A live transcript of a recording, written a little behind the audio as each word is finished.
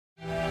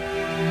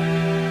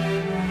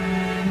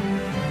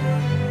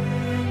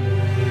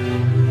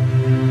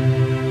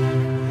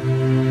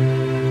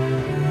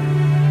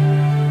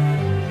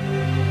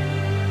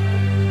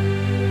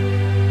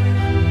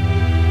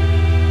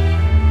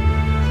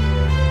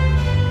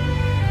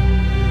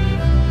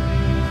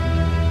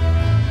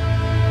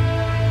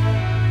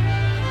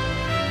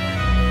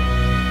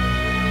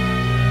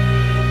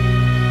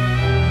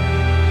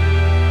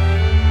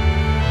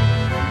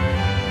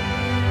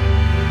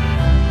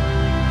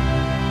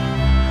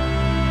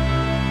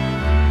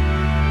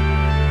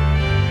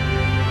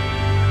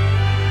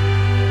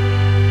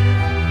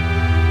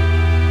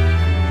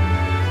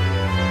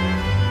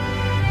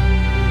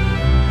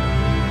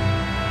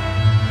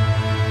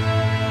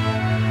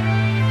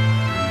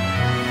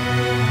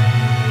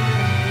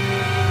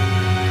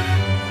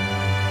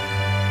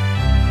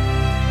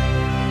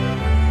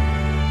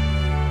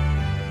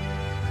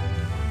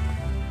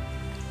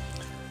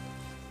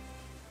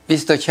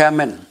Mr.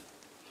 Chairman,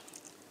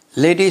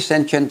 ladies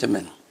and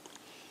gentlemen,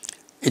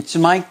 it's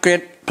my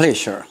great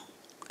pleasure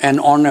and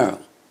honor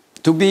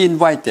to be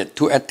invited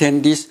to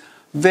attend this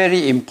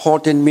very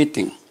important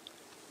meeting.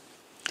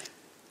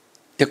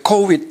 The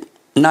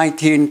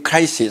COVID-19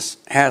 crisis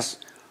has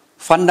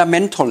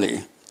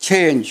fundamentally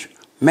changed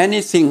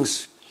many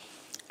things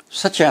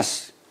such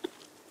as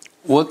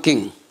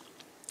working,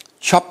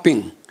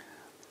 shopping,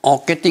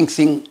 or getting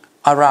things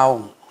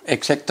around,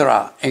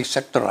 etc.,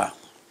 etc.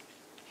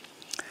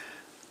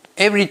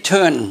 Every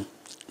turn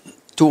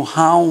to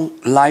how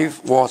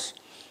life was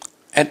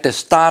at the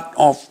start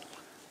of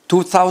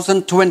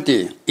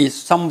 2020 is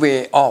some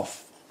way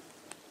off.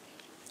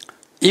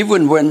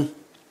 Even when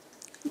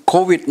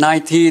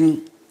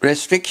COVID-19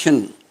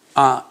 restrictions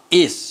are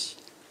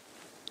eased,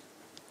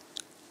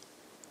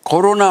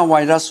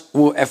 coronavirus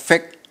will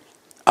affect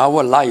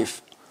our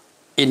life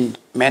in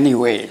many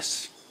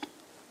ways.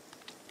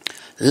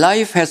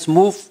 Life has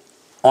moved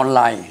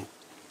online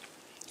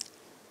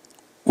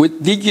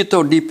with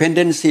digital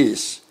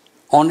dependencies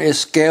on a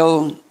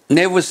scale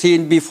never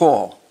seen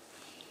before.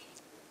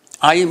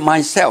 I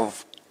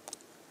myself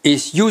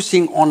is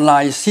using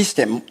online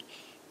system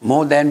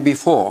more than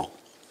before.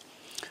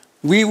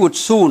 We would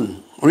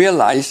soon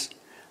realize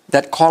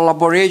that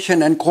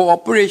collaboration and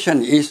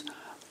cooperation is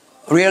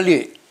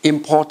really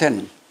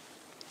important.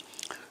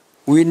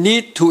 We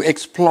need to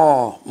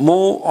explore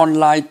more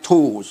online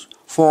tools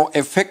for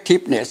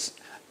effectiveness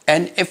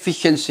and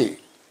efficiency.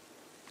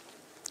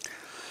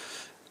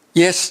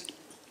 Yes,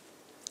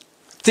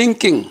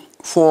 thinking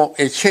for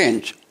a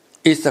change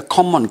is a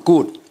common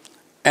good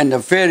and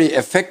very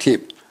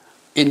effective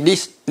in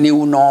this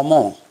new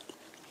normal.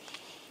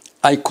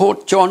 I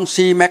quote John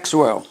C.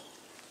 Maxwell.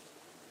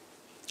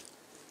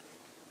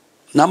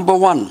 Number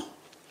one,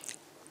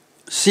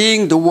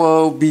 seeing the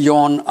world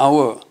beyond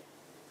our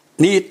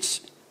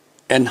needs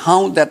and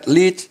how that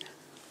leads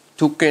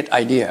to great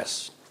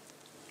ideas.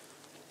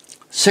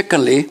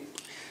 Secondly,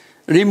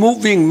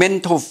 removing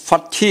mental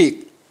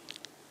fatigue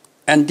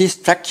and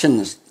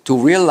distractions to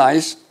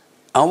realize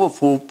our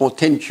full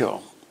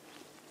potential.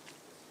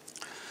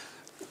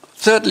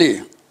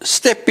 Thirdly,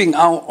 stepping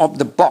out of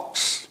the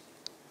box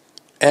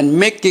and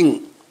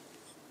making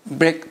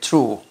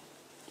breakthrough.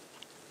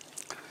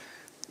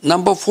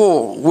 Number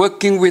four,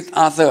 working with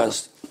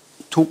others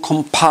to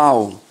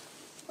compound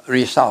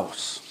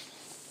results.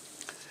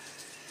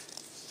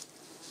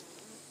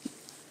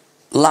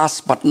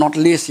 Last but not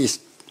least is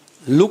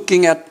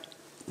looking at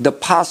the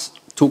past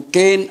to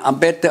gain a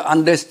better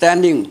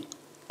understanding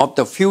of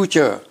the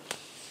future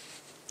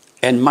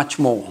and much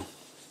more.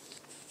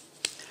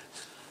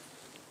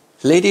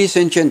 Ladies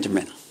and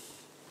gentlemen,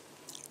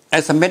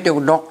 as a medical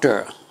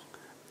doctor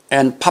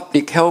and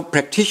public health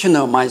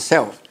practitioner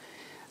myself,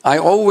 I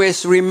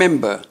always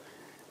remember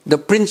the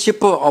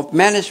principle of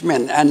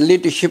management and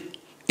leadership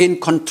in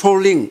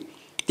controlling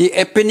the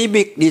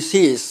epidemic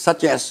disease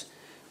such as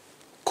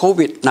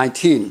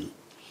COVID-19,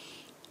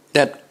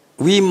 that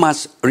we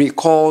must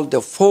recall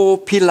the four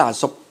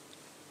pillars of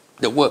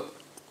the work.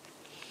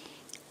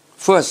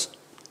 First,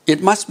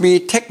 it must be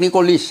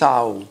technically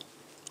sound,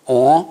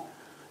 or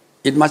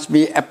it must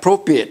be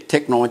appropriate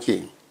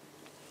technology.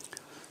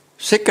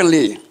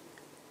 Secondly,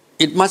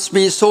 it must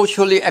be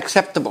socially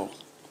acceptable.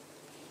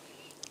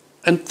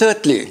 And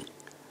thirdly,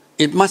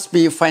 it must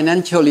be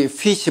financially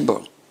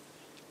feasible.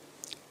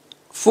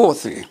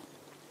 Fourthly,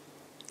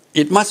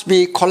 it must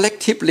be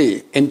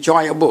collectively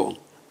enjoyable.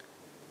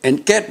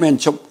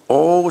 Engagement of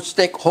all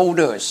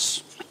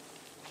stakeholders.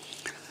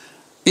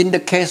 In the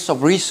case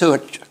of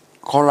research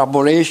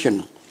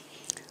collaboration,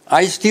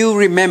 I still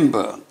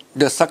remember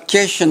the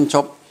suggestions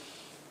of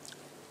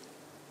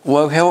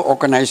World Health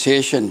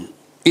Organization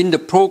in the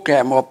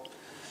program of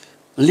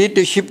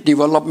leadership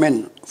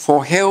development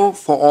for health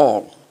for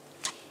all,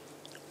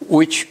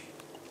 which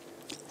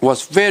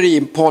was very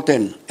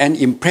important and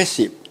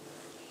impressive.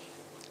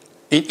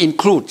 It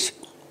includes,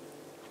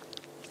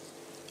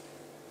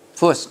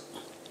 first,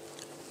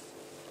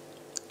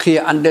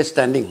 clear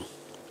understanding.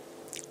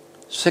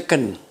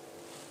 Second,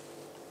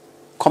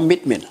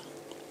 commitment.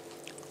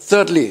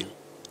 Thirdly,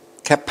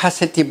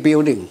 capacity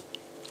building.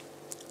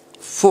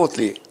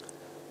 Fourthly,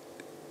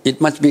 it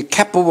must be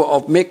capable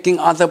of making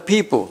other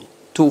people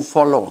to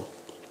follow.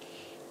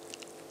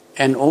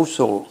 And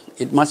also,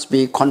 it must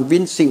be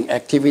convincing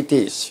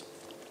activities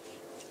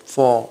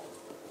for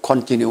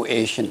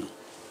continuation.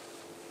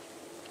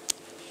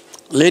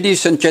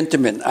 Ladies and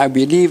gentlemen, I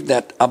believe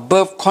that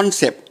above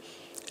concepts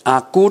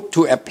are good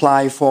to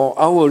apply for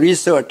our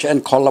research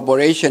and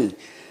collaboration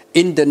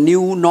in the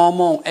new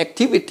normal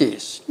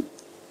activities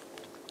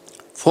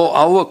for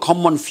our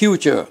common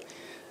future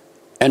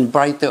and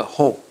brighter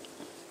hope.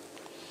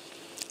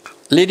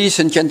 Ladies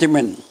and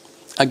gentlemen,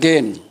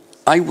 again,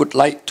 I would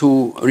like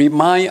to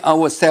remind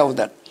ourselves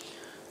that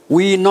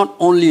we not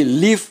only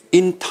live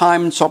in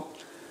times of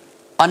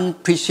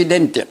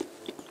unprecedented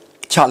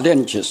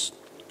challenges,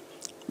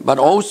 but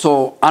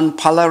also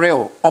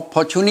unparalleled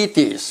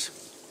opportunities.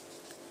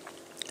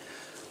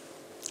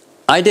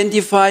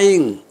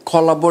 Identifying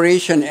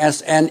collaboration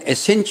as an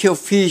essential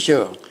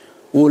feature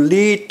will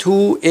lead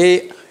to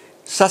a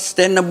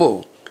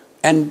sustainable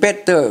and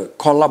better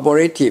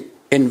collaborative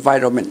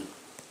environment.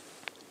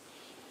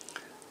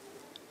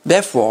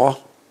 Therefore,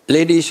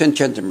 ladies and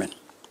gentlemen,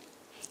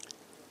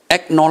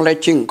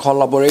 acknowledging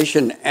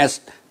collaboration as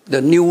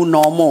the new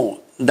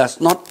normal does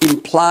not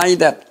imply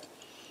that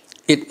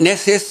it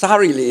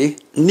necessarily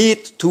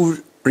needs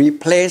to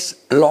replace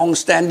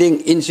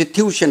long-standing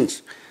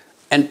institutions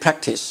and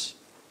practice.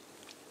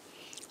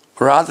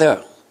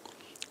 Rather,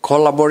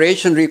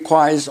 collaboration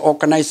requires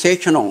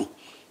organizational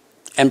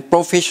and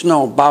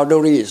professional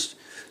boundaries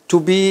to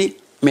be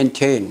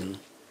maintained.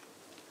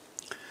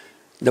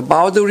 The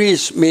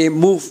boundaries may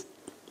move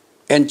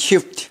and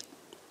shift,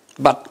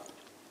 but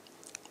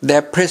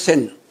their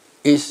presence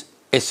is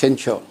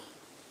essential.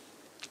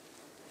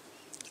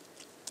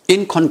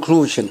 In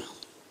conclusion,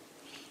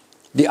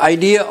 the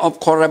idea of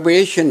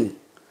collaboration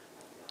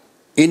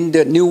in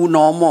the new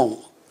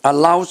normal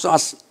allows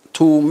us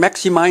to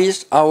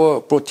maximize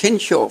our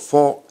potential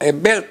for a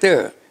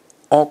better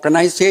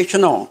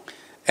organizational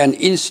and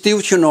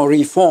institutional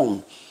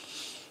reform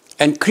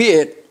and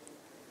create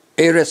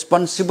a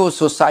responsible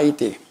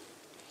society.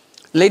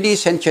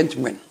 Ladies and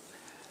gentlemen,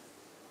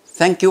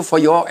 thank you for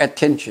your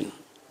attention.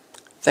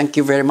 Thank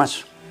you very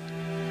much.